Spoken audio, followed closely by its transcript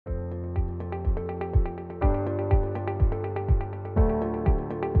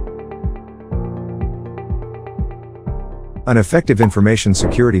An effective information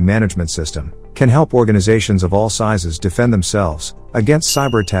security management system can help organizations of all sizes defend themselves against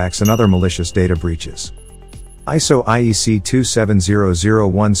cyber attacks and other malicious data breaches. ISO IEC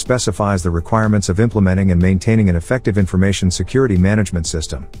 27001 specifies the requirements of implementing and maintaining an effective information security management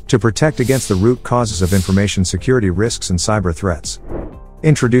system to protect against the root causes of information security risks and cyber threats.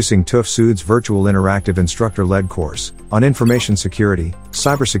 Introducing TÜV SÜD's virtual interactive instructor-led course on information security,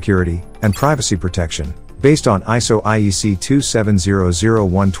 cybersecurity, and privacy protection, based on ISO IEC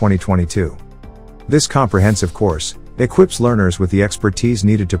 27001 2022. This comprehensive course equips learners with the expertise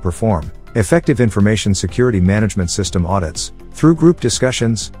needed to perform effective information security management system audits through group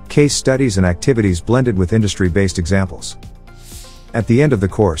discussions, case studies, and activities blended with industry-based examples. At the end of the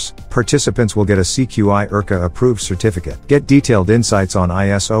course, participants will get a CQI IRCA approved certificate, get detailed insights on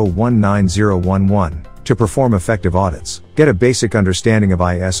ISO 19011 to perform effective audits, get a basic understanding of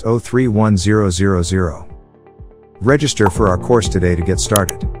ISO 31000. Register for our course today to get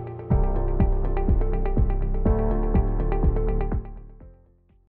started.